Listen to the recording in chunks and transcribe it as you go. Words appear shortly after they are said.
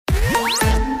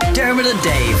Dermot and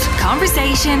Dave.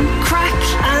 Conversation, crack,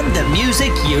 And the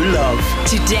music you love.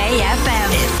 Today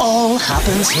FM. It all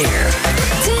happens here.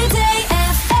 Today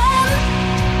FM.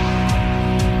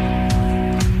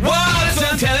 What's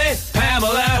on telly?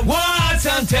 Pamela. What's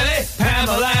on telly?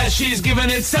 Pamela. She's giving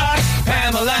it sauce.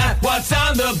 Pamela. What's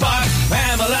on the box?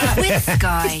 Pamela. With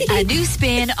Sky. A new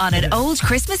spin on an old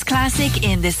Christmas classic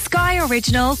in the Sky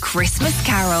original Christmas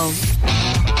Carol.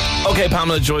 Okay,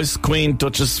 Pamela, Joyce, Queen,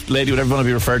 Duchess, Lady, whatever you want to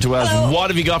be referred to as. Hello.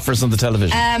 What have you got for us on the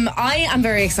television? I am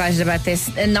very excited about this.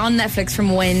 And on Netflix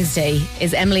from Wednesday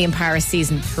is Emily in Paris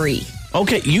season 3.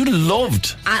 Okay, you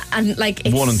loved. And like,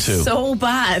 it's 1 and 2. so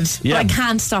bad. Yeah. But I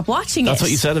can't stop watching That's it.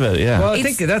 what you said about it, yeah. Well, I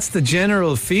It's- think that's the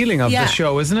general feeling of Yeah. the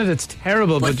show, isn't it? It's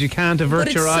terrible, but you can't avert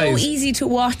But your it's eyes. so easy to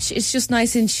watch. It's just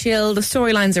nice and chill. The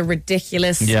storylines are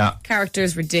ridiculous. Yeah.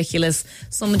 Characters ridiculous.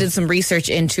 Someone did some research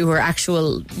into her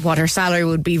actual, what her salary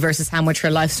would be versus how much her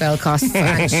lifestyle costs.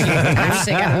 And she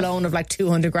actually got a loan of like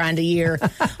 200 grand a year.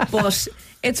 But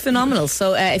it's phenomenal.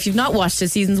 So if you've not watched it,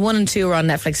 seasons 1 and 2 are on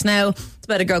Netflix now. It's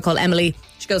about a girl called Emily.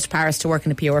 She goes to Paris to work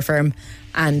in a PR firm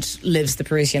and lives the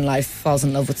Parisian life, falls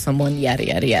in love with someone, yada,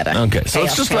 yada, yada. Okay, so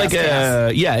it's Chaos, just chaos, like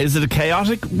chaos. is it a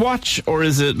chaotic watch, or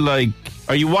is it like,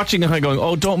 are you watching it and going,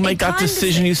 oh, don't make It that kind of-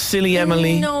 decision, you silly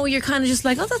Emily? No, you're kind of just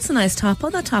like, oh, that's a nice top. Oh,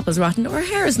 that top is rotten. Or her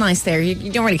hair is nice there.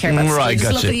 You don't really care about Right, it.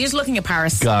 gotcha. You're just looking at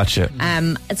Paris. Gotcha.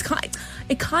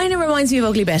 It kind of reminds me of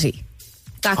Ugly Betty.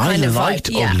 That I kind of liked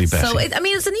vibe. Ugly Betty. So,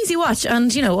 it's an easy watch.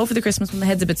 And, over the Christmas when the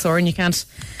head's a bit sore and you can't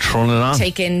Throwing it on.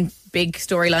 take in big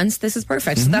storylines, this is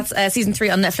perfect. Mm-hmm. So that's season 3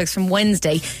 on Netflix from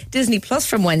Wednesday. Disney Plus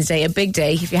from Wednesday, a big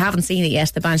day. If you haven't seen it yet,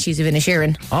 The Banshees of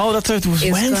Inisherin Oh, that's it was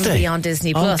is going to Wednesday. be on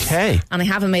Disney Plus. Okay. And I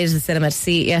haven't made it to the cinema to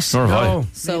see it yet. Nor have I. No,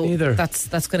 So me neither. that's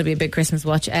going to be a big Christmas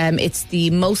watch. It's the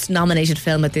most nominated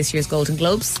film at this year's Golden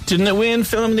Globes. Didn't it win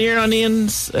Film of the Year on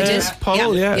Ian's did.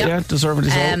 poll? Yeah. Yeah,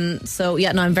 deservedly so.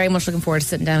 I'm very much looking forward to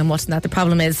sitting down and watching that. The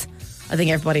problem is, I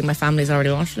think everybody in my family's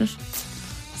already watched it.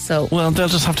 So Well, they'll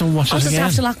just have to watch I'll it just again.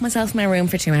 have to lock myself in my room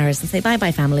for 2 hours and say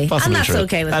bye-bye, family. Possibly and that's true.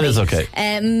 okay with That me. is okay.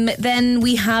 Then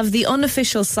we have the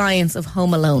unofficial science of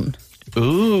Home Alone.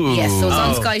 Ooh. Yes, so it's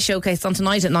on Sky Showcase on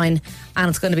tonight at 9, and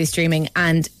it's going to be streaming,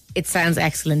 and it sounds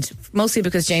excellent, mostly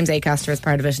because James Acaster is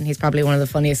part of it, and he's probably one of the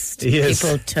funniest He is.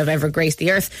 people to have ever graced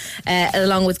the earth,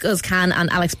 along with Gus Kahn and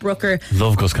Alex Brooker.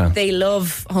 Love Gus Kahn. They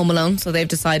love Home Alone, so they've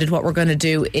decided what we're going to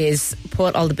do is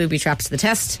put all the booby traps to the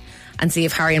test and see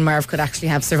if Harry and Marv could actually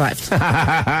have survived.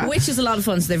 Which is a lot of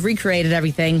fun, so they've recreated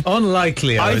everything.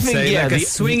 Unlikely, I would think, say. yeah, Like a the-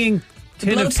 swinging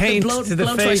tin of paint to the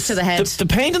blowtorch face. to the head. The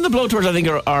paint and the blowtorch, I think,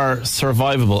 are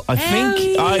survivable. I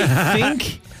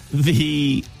think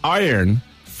the iron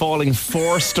falling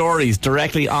 4 stories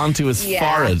directly onto his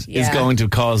Yeah, forehead is yeah. going to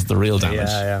cause the real damage.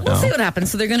 Yeah. We'll see what happens.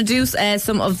 So they're going to do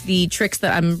some of the tricks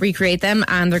that recreate them,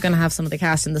 and they're going to have some of the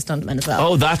cast and the stuntmen as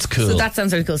well. Oh, that's cool. So that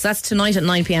sounds really cool. So that's tonight at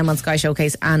 9 p.m. on Sky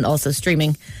Showcase and also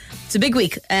streaming. It's a big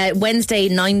week. Wednesday,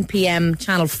 9 p.m,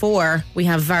 Channel 4, we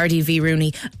have Vardy v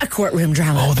Rooney, a courtroom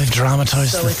drama. Oh, they've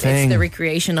dramatised So the it's thing. the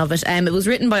recreation of it. It was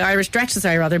written by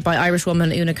directed by Irish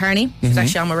woman Una Carney. She was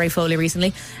actually on with Ray Foley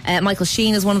recently. Michael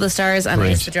Sheen is one of the stars, and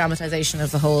Brilliant. it's the dramatisation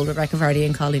of the whole Rebecca Vardy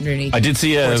and Colleen Rooney. I did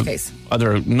see court case.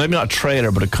 maybe not a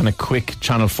trailer, but a kind of quick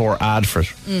Channel 4 ad for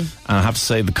it. And I have to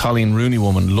say, the Colleen Rooney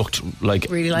woman looked like...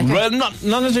 Really like her? well, not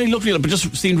necessarily looked like, but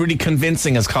just seemed really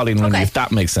convincing as Colleen Rooney, Okay. if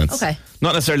that makes sense. Okay.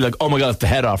 Not necessarily like, oh my God, it's the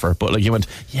head off her, but like you went,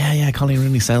 yeah, Colleen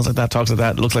Rooney sounds like that, talks like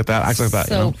that, looks like that, acts like that,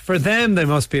 So- you know? For them, they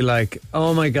must be like,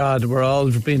 oh my God, we're all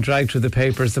being dragged through the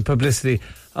papers, the publicity.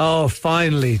 Oh,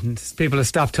 finally, people have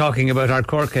stopped talking about our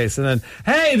court case. And then,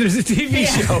 hey, there's a TV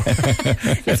show.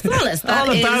 It's flawless. That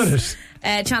All about is,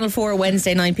 Channel 4,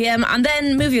 Wednesday, 9 p.m. And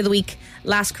then movie of the week,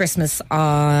 Last Christmas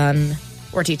on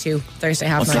RT2, Thursday,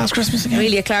 half What's 9. Last Christmas again?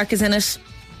 Amelia Clark is in it.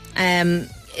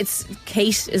 It's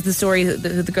Kate is the story that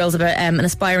the girl's about. An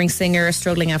aspiring singer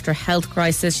struggling after a health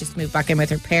crisis. She's moved back in with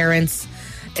her parents.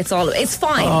 It's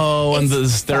fine. Oh, and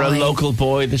It's they're a fine. local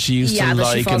boy that she used to that she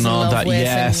like falls and in all love that. with,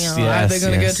 Yes, and, are they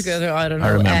going to yes. get together? I don't know. I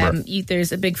remember.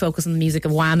 There's a big focus on the music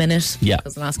of Wham in it. Yeah,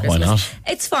 because of Last why Christmas. not?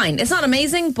 It's fine. It's not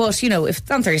amazing, but if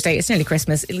it's on Thursday, it's nearly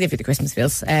Christmas. It'll give you the Christmas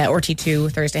feels.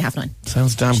 RT2 Thursday, half 9.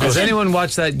 Sounds damn good. Does anyone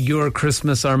watch that Your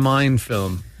Christmas or Mine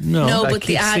film? No. No, I but the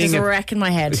keep ad is seeing a it- wreck in my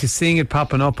head. Because seeing it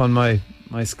popping up on my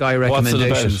Sky What's it about?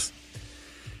 recommendations.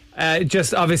 It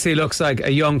just obviously looks like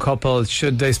a young couple.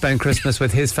 Should they spend Christmas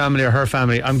with his family or her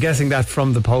family? I'm guessing that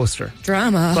from the poster.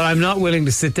 Drama. But I'm not willing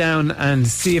to sit down and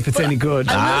see if it's any good.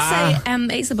 I will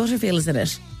say Asa Butterfield is in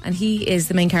it, and he is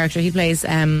the main character. He plays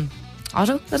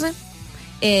Otto, isn't it?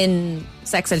 In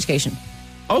Sex Education.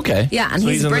 Okay. Yeah, and So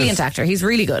he's a in brilliant this. actor. He's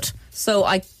really good. So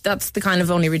that's the kind of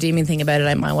only redeeming thing about it.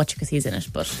 I might watch it because he's in it.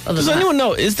 But other Does than anyone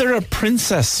know, is there a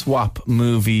Princess Swap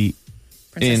movie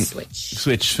Princess in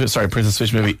Switch. Princess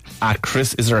Switch movie at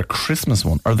Chris? Is there a Christmas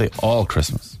one? Are they all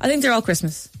Christmas? I think they're all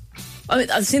Christmas. I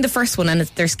mean, I've seen the first one and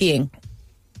they're skiing.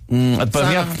 But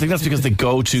I think that's because they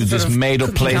go to this of made-up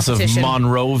cooking place of competition.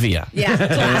 Monrovia. Yeah, class.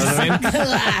 You know what I mean?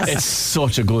 Class. It's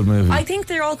such a good movie. I think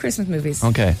they're all Christmas movies.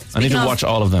 Okay, I need Speaking to of- watch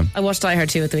all of them. I watched Die Hard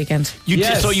 2 at the weekend. You did,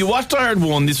 Yes. so you watched Die Hard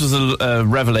 1. This was a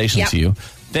revelation Yep. to you.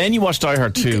 Then you watched Die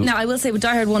Hard 2. Now, I will say with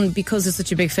Die Hard 1, because it's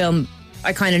such a big film,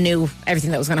 I kind of knew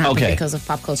everything that was going to happen Okay. because of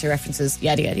pop culture references,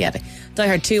 yada, yada, yada. Die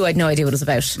Hard 2, I had no idea what it was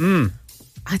about.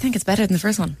 I think it's better than the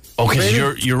first one. Okay,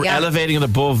 so you're Yeah. elevating it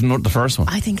above the first one.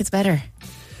 I think it's better.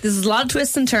 There's a lot of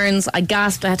twists and turns. I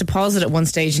gasped. I had to pause it at one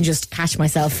stage and just catch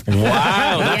myself.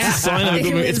 Wow, that's Yeah. a sign of a good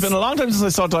It movie. It's was been a long time since I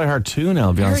saw Die Hard 2 now,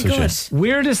 I'll be Very honest good. with you.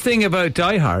 Weirdest thing about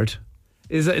Die Hard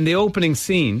is that in the opening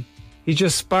scene, he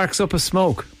just sparks up a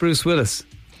smoke, Bruce Willis.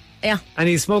 Yeah. And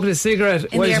he's smoking a cigarette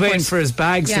In while the he's waiting airport. for his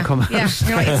bags Yeah, to come out. yeah,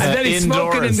 you're right. And then he's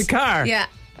smoking in Indoors. the car. Yeah.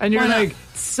 And you're Why not? like,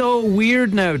 it's so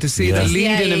weird now to see Yeah. the lead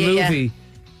Yeah, in a yeah, yeah. movie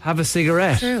have a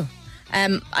cigarette. True.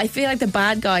 I feel like the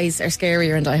bad guys are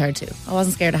scarier in Die Hard 2. I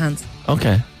wasn't scared of Hans.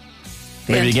 Okay.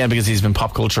 Maybe Yeah. again because he's been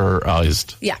pop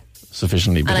cultureized Yeah.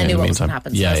 sufficiently. And I in knew the what was meantime. going to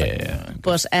happen. So I Yeah, was yeah,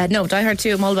 like, yeah. But no, Die Hard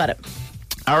 2, I'm all about it.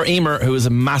 Our Emer, who is a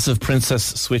massive Princess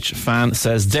Switch fan,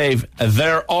 says, Dave,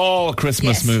 they're all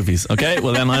Christmas Yes. movies. Okay,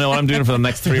 well then I know what I'm doing for the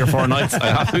next 3 or 4 nights. I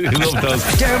absolutely love those.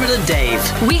 Dermot and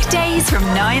Dave. Weekdays from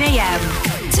 9 a.m.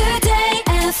 Today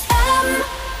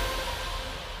FM.